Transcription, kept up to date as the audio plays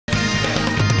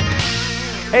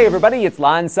Hey everybody, it's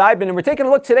Lon.TV, and we're taking a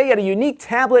look today at a unique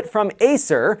tablet from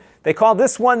Acer. They call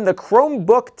this one the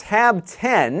Chromebook Tab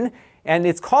 10, and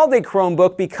it's called a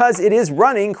Chromebook because it is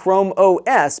running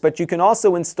ChromeOS, but you can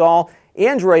also install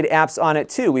Android apps on it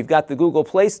too. We've got the Google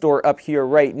Play Store up here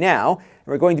right now.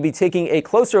 We're going to be taking a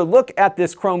closer look at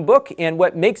this Chromebook and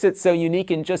what makes it so unique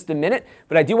in just a minute.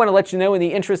 But I do want to let you know, in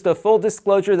the interest of full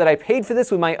disclosure, that I paid for this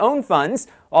with my own funds.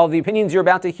 All the opinions you're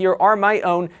about to hear are my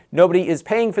own. Nobody is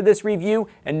paying for this review,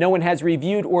 and no one has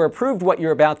reviewed or approved what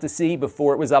you're about to see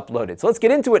before it was uploaded. So let's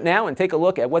get into it now and take a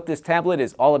look at what this tablet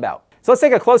is all about. So let's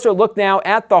take a closer look now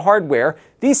at the hardware.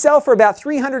 These sell for about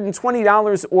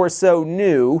 $320 or so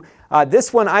new.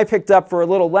 This one I picked up for a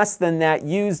little less than that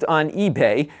used on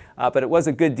eBay, but it was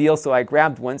a good deal, so I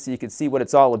grabbed one so you could see what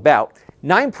it's all about.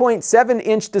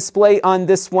 9.7-inch display on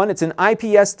this one. It's an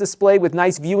IPS display with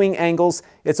nice viewing angles.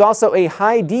 It's also a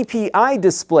high DPI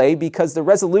display because the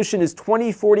resolution is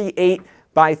 2048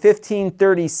 by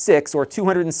 1536, or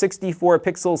 264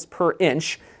 pixels per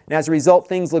inch. And as a result,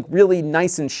 things look really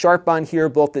nice and sharp on here,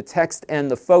 both the text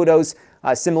and the photos,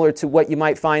 similar to what you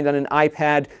might find on an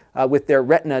iPad with their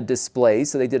Retina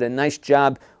displays. So they did a nice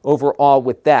job overall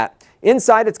with that.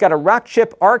 Inside, it's got a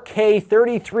Rockchip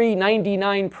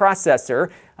RK3399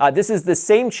 processor. This is the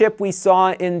same chip we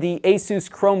saw in the Asus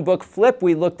Chromebook Flip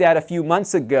we looked at a few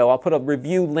months ago. I'll put a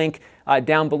review link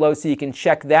down below so you can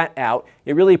check that out.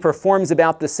 It really performs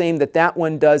about the same that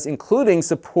one does, including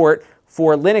support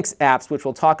for Linux apps, which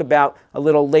we'll talk about a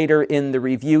little later in the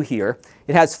review here.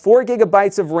 It has 4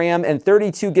 gigabytes of RAM and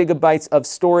 32 gigabytes of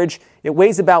storage. It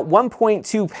weighs about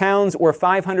 1.2 pounds or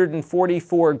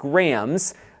 544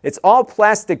 grams. It's all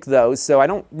plastic though, so I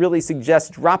don't really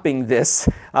suggest dropping this,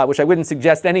 which I wouldn't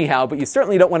suggest anyhow, but you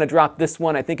certainly don't want to drop this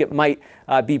one. I think it might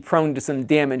be prone to some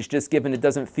damage, just given it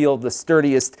doesn't feel the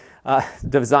sturdiest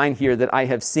design here that I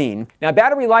have seen. Now,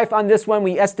 battery life on this one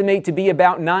we estimate to be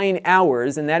about 9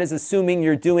 hours, and that is assuming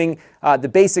you're doing the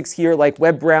basics here like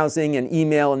web browsing and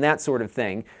email and that sort of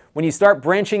thing. When you start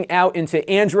branching out into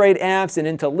Android apps and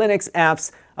into Linux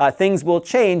apps, things will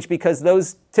change because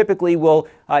those typically will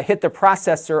hit the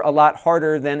processor a lot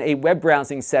harder than a web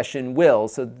browsing session will.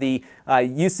 So the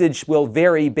usage will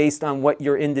vary based on what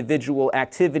your individual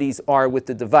activities are with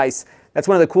the device. That's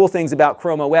one of the cool things about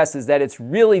ChromeOS, is that it's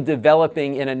really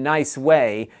developing in a nice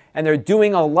way, and they're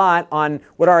doing a lot on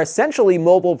what are essentially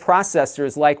mobile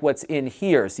processors like what's in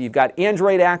here. So you've got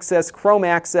Android access, Chrome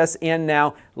access, and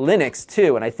now Linux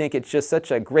too, and I think it's just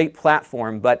such a great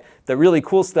platform. But the really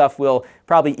cool stuff will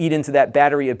probably eat into that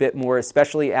battery a bit more,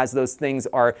 especially as those things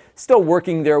are still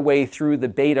working their way through the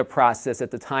beta process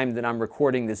at the time that I'm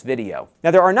recording this video.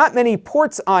 Now, there are not many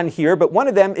ports on here, but one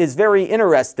of them is very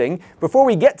interesting. Before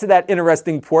we get to that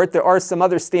interesting port, there are some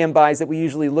other standbys that we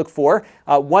usually look for.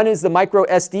 One is the micro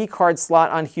SD card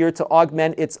slot on here to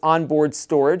augment its onboard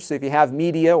storage. So if you have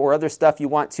media or other stuff you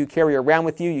want to carry around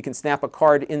with you, you can snap a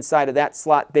card inside of that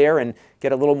slot there and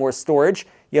get a little more storage.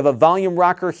 You have a volume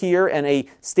rocker here and a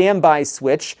standby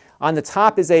switch. On the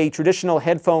top is a traditional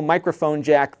headphone microphone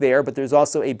jack there, but there's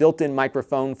also a built-in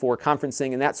microphone for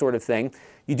conferencing and that sort of thing.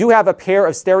 You do have a pair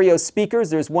of stereo speakers.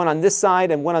 There's one on this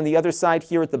side and one on the other side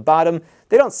here at the bottom.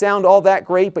 They don't sound all that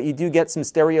great, but you do get some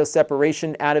stereo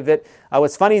separation out of it.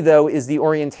 What's funny though is the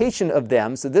orientation of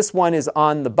them. So this one is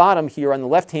on the bottom here on the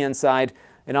left-hand side,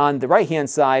 and on the right-hand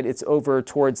side it's over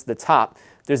towards the top.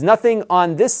 There's nothing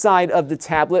on this side of the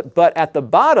tablet, but at the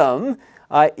bottom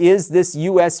is this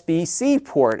USB-C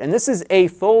port. And this is a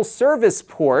full service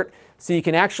port, so you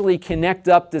can actually connect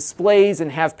up displays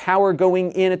and have power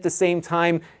going in at the same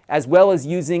time, as well as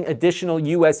using additional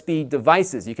USB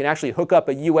devices. You can actually hook up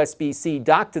a USB-C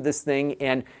dock to this thing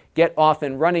and get off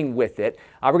and running with it.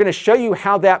 We're going to show you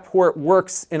how that port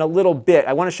works in a little bit.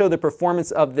 I want to show the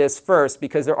performance of this first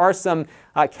because there are some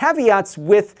caveats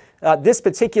with this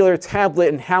particular tablet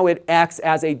and how it acts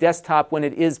as a desktop when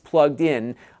it is plugged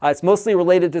in. It's mostly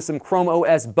related to some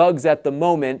ChromeOS bugs at the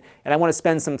moment, and I want to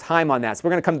spend some time on that. So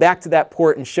we're going to come back to that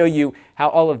port and show you how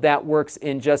all of that works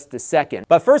in just a second.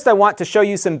 But first I want to show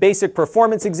you some basic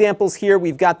performance examples here.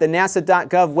 We've got the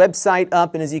nasa.gov website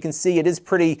up, and as you can see, it is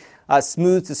pretty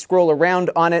smooth to scroll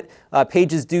around on it.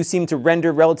 Pages do seem to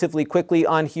render relatively quickly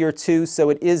on here too,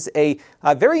 so it is a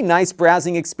very nice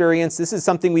browsing experience. This is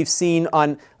something we've seen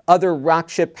on other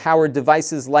Rockchip powered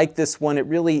devices like this one. It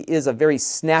really is a very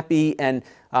snappy and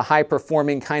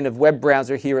high-performing kind of web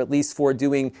browser here, at least for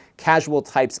doing casual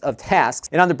types of tasks.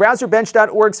 And on the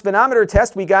Browserbench.org Speedometer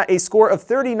test, we got a score of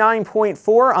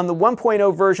 39.4 on the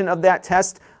 1.0 version of that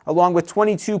test. along with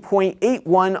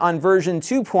 22.81 on version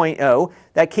 2.0.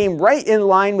 That came right in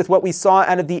line with what we saw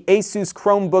out of the Asus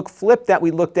Chromebook Flip that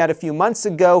we looked at a few months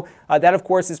ago. That, of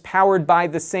course, is powered by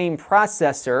the same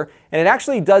processor, and it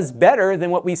actually does better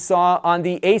than what we saw on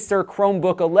the Acer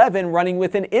Chromebook 11 running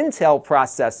with an Intel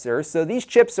processor. So these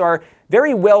chips are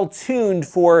very well tuned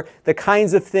for the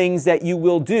kinds of things that you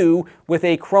will do with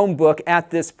a Chromebook at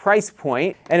this price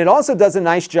point. And it also does a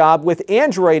nice job with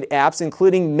Android apps,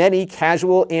 including many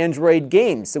casual Android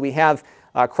games. So we have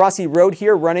Crossy Road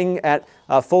here running at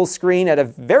full screen at a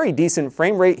very decent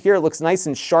frame rate here. It looks nice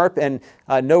and sharp, and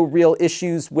no real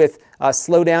issues with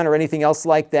slowdown or anything else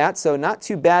like that. So not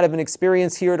too bad of an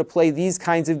experience here to play these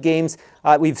kinds of games.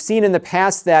 We've seen in the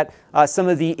past that some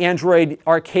of the Android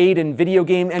arcade and video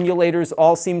game emulators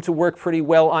all seem to work pretty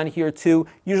well on here too.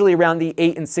 Usually around the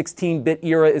 8 and 16-bit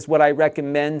era is what I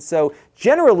recommend. So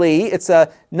generally, it's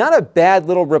not a bad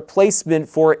little replacement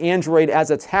for Android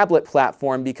as a tablet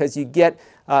platform, because you get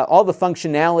all the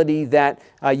functionality that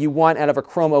you want out of a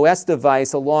ChromeOS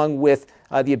device, along with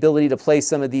the ability to play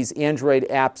some of these Android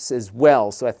apps as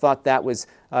well. So I thought that was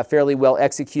fairly well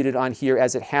executed on here,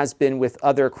 as it has been with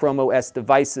other ChromeOS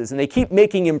devices. And they keep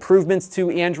making improvements to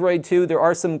Android too. There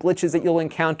are some glitches that you'll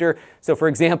encounter. So for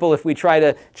example, if we try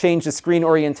to change the screen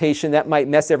orientation, that might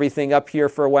mess everything up here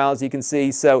for a while, as you can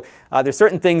see. So there's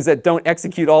certain things that don't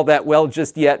execute all that well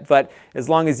just yet, but as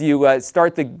long as you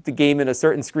start the game in a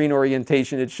certain screen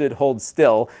orientation, it should hold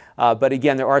still. But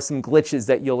again, there are some glitches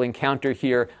that you'll encounter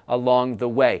here along the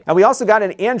way. And we also got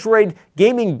an Android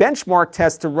gaming benchmark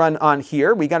test to run on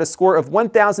here. We got a score of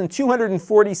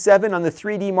 1,247 on the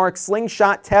 3D Mark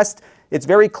Slingshot test. It's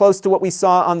very close to what we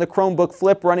saw on the Chromebook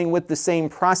Flip running with the same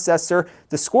processor.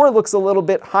 The score looks a little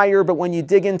bit higher, but when you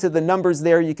dig into the numbers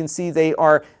there, you can see they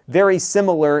are very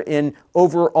similar in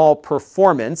overall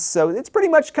performance. So it's pretty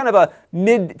much kind of a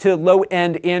mid to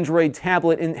low-end Android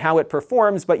tablet in how it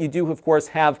performs, but you do, of course,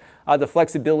 have the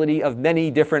flexibility of many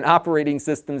different operating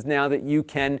systems now that you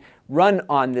can run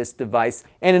on this device.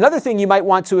 And another thing you might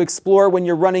want to explore when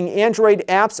you're running Android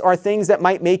apps are things that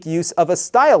might make use of a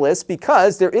stylus,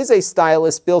 because there is a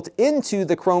stylus built into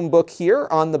the Chromebook here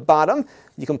on the bottom.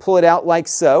 You can pull it out like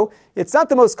so. It's not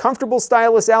the most comfortable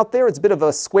stylus out there. It's a bit of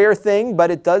a square thing,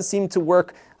 but it does seem to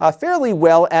work fairly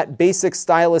well at basic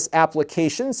stylus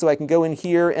applications. So I can go in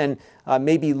here and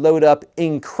maybe load up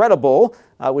Incredible,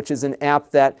 which is an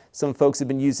app that some folks have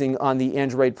been using on the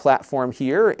Android platform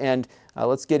here. And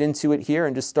let's get into it here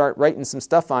and just start writing some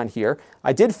stuff on here.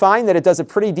 I did find that it does a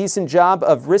pretty decent job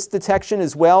of wrist detection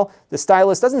as well. The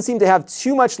stylus doesn't seem to have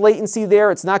too much latency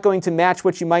there. It's not going to match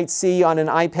what you might see on an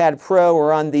iPad Pro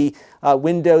or on the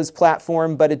Windows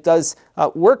platform, but it does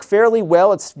work fairly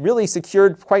well. It's really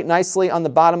secured quite nicely on the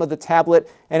bottom of the tablet,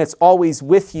 and it's always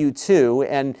with you too.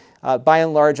 And by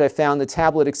and large, I found the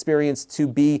tablet experience to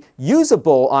be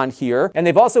usable on here. And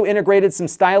they've also integrated some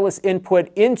stylus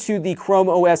input into the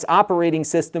ChromeOS operating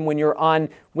system when you're on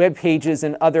web pages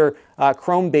and other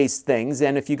Chrome-based things.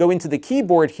 And if you go into the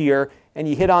keyboard here and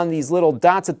you hit on these little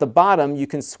dots at the bottom, you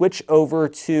can switch over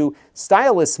to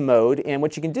stylus mode. And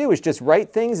what you can do is just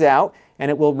write things out,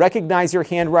 and it will recognize your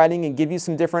handwriting and give you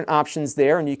some different options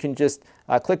there. And you can just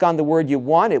click on the word you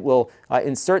want. It will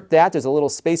insert that. There's a little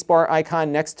spacebar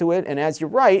icon next to it. And as you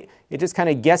write, it just kind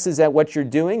of guesses at what you're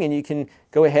doing, and you can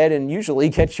go ahead and usually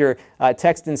get your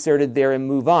text inserted there and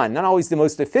move on. Not always the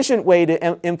most efficient way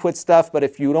to input stuff, but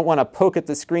if you don't want to poke at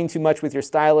the screen too much with your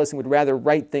stylus and would rather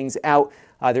write things out,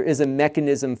 there is a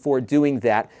mechanism for doing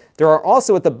that. There are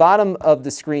also at the bottom of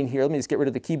the screen here, let me just get rid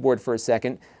of the keyboard for a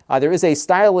second, there is a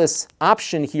stylus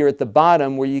option here at the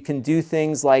bottom where you can do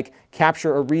things like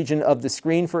capture a region of the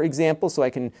screen, for example. So I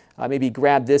can maybe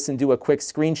grab this and do a quick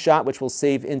screenshot, which will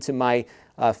save into my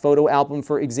photo album,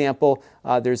 for example.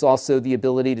 There's also the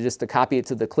ability to just to copy it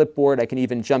to the clipboard. I can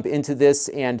even jump into this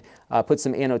and put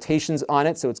some annotations on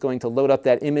it. So it's going to load up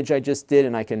that image I just did,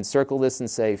 and I can circle this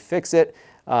and say fix it.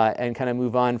 And kind of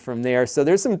move on from there. So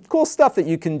there's some cool stuff that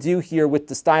you can do here with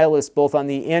the stylus, both on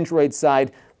the Android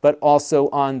side, but also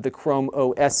on the Chrome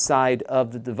OS side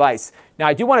of the device. Now,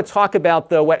 I do want to talk about,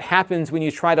 though, what happens when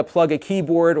you try to plug a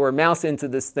keyboard or mouse into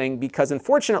this thing, because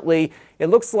unfortunately, it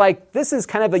looks like this is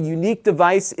kind of a unique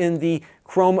device in the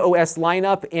Chrome OS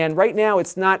lineup, and right now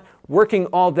it's not working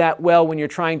all that well when you're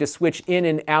trying to switch in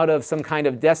and out of some kind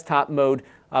of desktop mode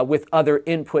with other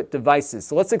input devices.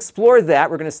 So let's explore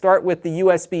that. We're going to start with the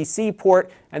USB-C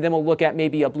port, and then we'll look at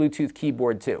maybe a Bluetooth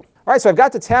keyboard too. All right, so I've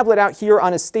got the tablet out here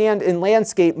on a stand in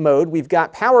landscape mode. We've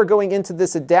got power going into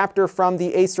this adapter from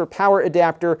the Acer power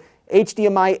adapter,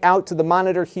 HDMI out to the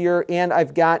monitor here, and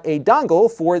I've got a dongle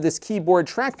for this keyboard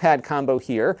trackpad combo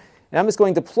here. And I'm just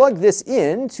going to plug this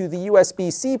in to the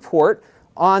USB-C port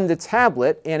on the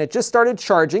tablet, and it just started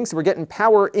charging, so we're getting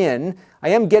power in. I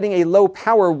am getting a low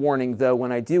power warning though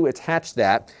when I do attach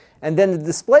that. And then the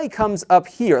display comes up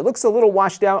here. It looks a little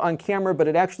washed out on camera, but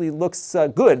it actually looks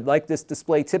good, like this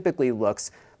display typically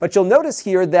looks. But you'll notice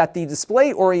here that the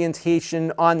display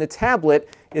orientation on the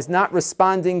tablet is not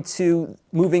responding to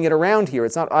moving it around here.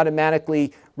 It's not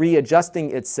automatically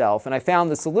readjusting itself. And I found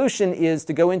the solution is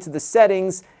to go into the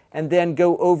settings and then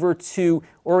go over to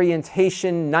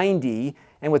orientation 90.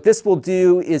 And what this will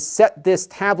do is set this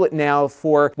tablet now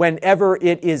for whenever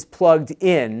it is plugged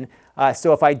in.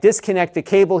 So if I disconnect the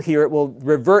cable here, it will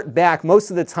revert back most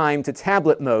of the time to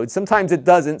tablet mode. Sometimes it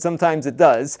doesn't, sometimes it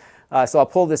does. So I'll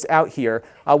pull this out here.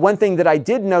 One thing that I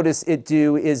did notice it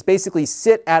do is basically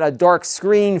sit at a dark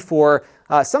screen for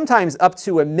sometimes up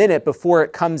to a minute before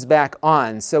it comes back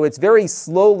on. So it's very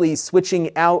slowly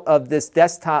switching out of this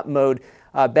desktop mode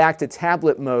back to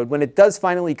tablet mode. When it does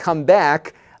finally come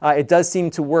back, it does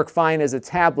seem to work fine as a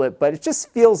tablet, but it just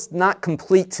feels not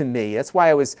complete to me. That's why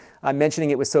I was mentioning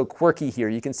it was so quirky here.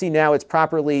 You can see now it's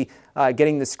properly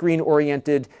getting the screen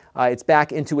oriented. It's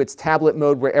back into its tablet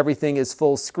mode where everything is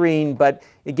full screen, but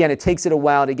again, it takes it a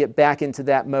while to get back into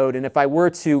that mode. And if I were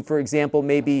to, for example,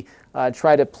 maybe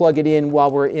try to plug it in while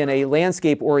we're in a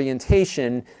landscape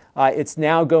orientation, it's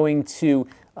now going to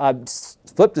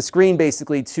flip the screen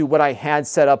basically to what I had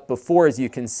set up before, as you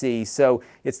can see. So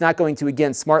it's not going to,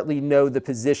 again, smartly know the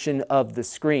position of the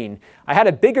screen. I had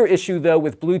a bigger issue, though,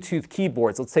 with Bluetooth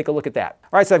keyboards. Let's take a look at that.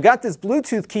 All right, so I've got this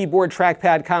Bluetooth keyboard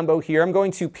trackpad combo here. I'm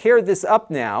going to pair this up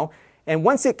now. And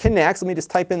once it connects, let me just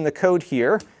type in the code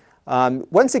here.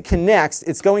 Once it connects,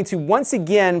 it's going to once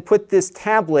again put this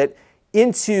tablet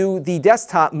into the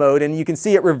desktop mode, and you can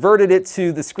see it reverted it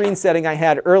to the screen setting I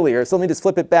had earlier. So let me just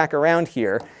flip it back around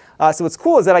here. So what's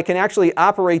cool is that I can actually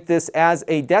operate this as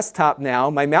a desktop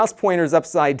now. My mouse pointer is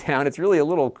upside down. It's really a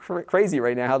little crazy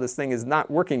right now how this thing is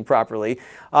not working properly.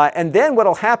 And then what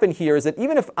will happen here is that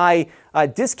even if I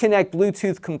disconnect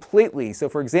Bluetooth completely, so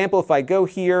for example, if I go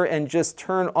here and just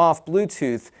turn off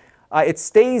Bluetooth, it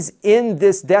stays in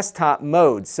this desktop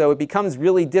mode. So it becomes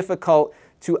really difficult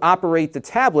to operate the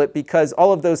tablet because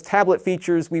all of those tablet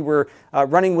features we were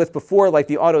running with before, like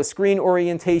the auto screen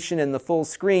orientation and the full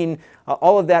screen,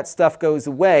 all of that stuff goes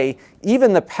away.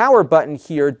 Even the power button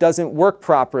here doesn't work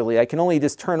properly. I can only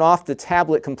just turn off the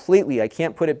tablet completely. I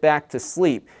can't put it back to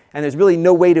sleep. And there's really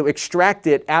no way to extract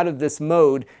it out of this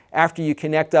mode after you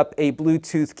connect up a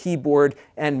Bluetooth keyboard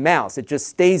and mouse. It just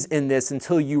stays in this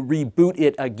until you reboot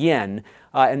it again.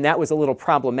 And that was a little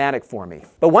problematic for me.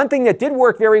 But one thing that did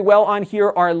work very well on here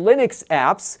are Linux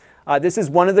apps. This is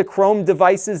one of the Chrome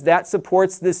devices that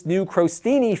supports this new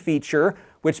Crostini feature,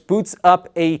 which boots up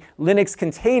a Linux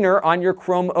container on your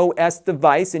ChromeOS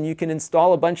device, and you can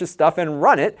install a bunch of stuff and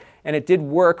run it, and it did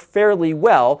work fairly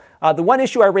well. The one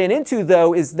issue I ran into,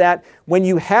 though, is that when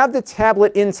you have the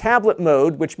tablet in tablet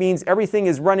mode, which means everything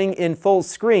is running in full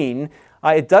screen,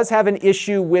 it does have an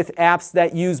issue with apps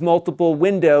that use multiple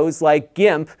windows, like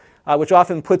GIMP, which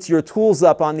often puts your tools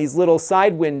up on these little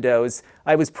side windows.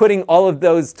 I was putting all of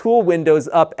those tool windows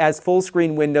up as full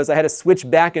screen windows. I had to switch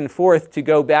back and forth to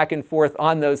go back and forth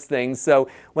on those things. So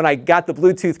when I got the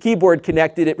Bluetooth keyboard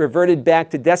connected, it reverted back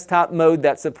to desktop mode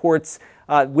that supports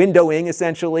windowing,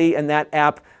 essentially, and that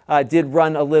app did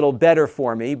run a little better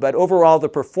for me. But overall, the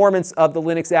performance of the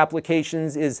Linux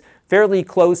applications is fairly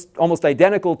close, almost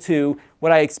identical to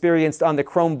what I experienced on the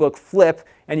Chromebook Flip.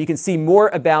 And you can see more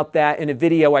about that in a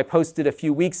video I posted a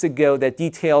few weeks ago that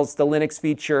details the Linux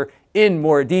feature in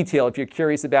more detail if you're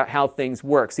curious about how things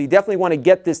work. So you definitely want to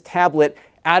get this tablet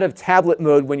out of tablet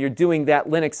mode when you're doing that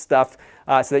Linux stuff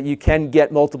so that you can get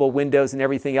multiple windows and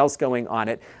everything else going on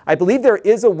it. I believe there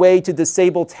is a way to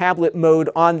disable tablet mode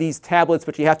on these tablets,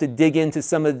 but you have to dig into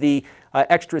some of the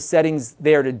extra settings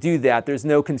there to do that. There's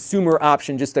no consumer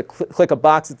option, just to click a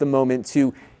box at the moment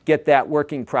to get that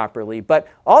working properly. But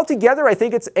altogether, I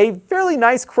think it's a fairly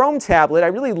nice Chrome tablet. I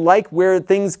really like where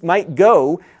things might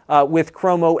go with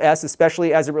Chrome OS,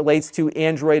 especially as it relates to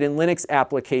Android and Linux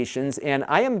applications. And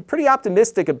I am pretty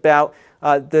optimistic about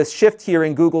the shift here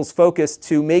in Google's focus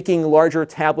to making larger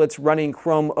tablets running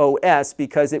Chrome OS,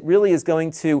 because it really is going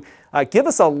to give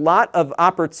us a lot of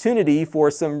opportunity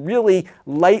for some really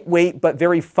lightweight but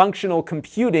very functional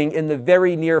computing in the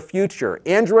very near future.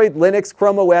 Android, Linux,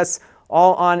 Chrome OS,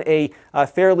 all on a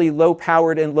fairly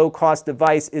low-powered and low-cost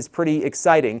device is pretty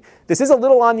exciting. This is a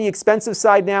little on the expensive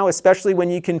side now, especially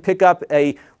when you can pick up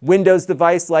a Windows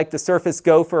device like the Surface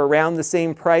Go for around the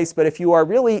same price. But if you are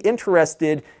really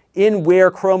interested in where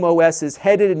Chrome OS is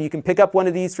headed, and you can pick up one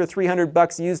of these for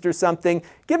 $300 used or something.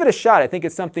 Give it a shot. I think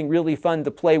it's something really fun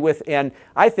to play with, and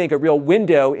I think a real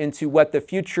window into what the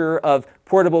future of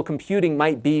portable computing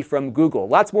might be from Google.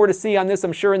 Lots more to see on this,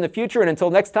 I'm sure, in the future, and until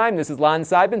next time, this is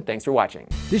Lon.TV. Thanks for watching.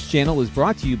 This channel is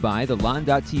brought to you by the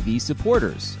Lon.TV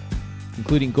supporters,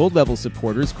 including gold level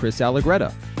supporters Chris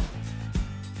Allegretta,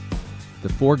 the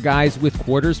Four Guys with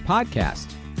Quarters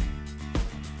podcast,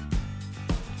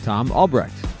 Tom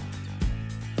Albrecht,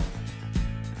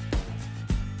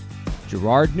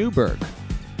 Gerard Newberg,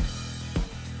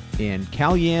 and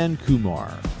Kalyan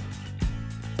Kumar.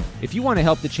 If you want to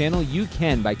help the channel, you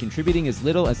can by contributing as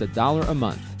little as $1 a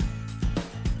month.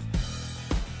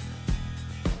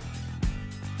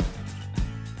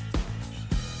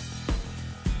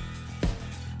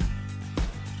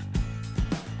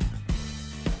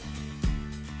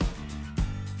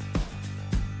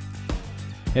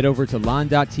 Head over to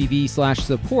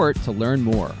lon.tv/support to learn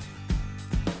more.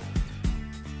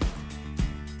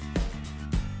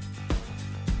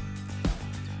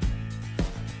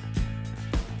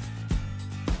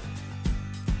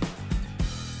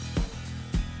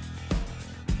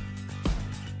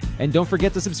 And don't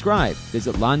forget to subscribe.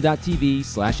 Visit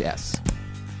lon.tv/s.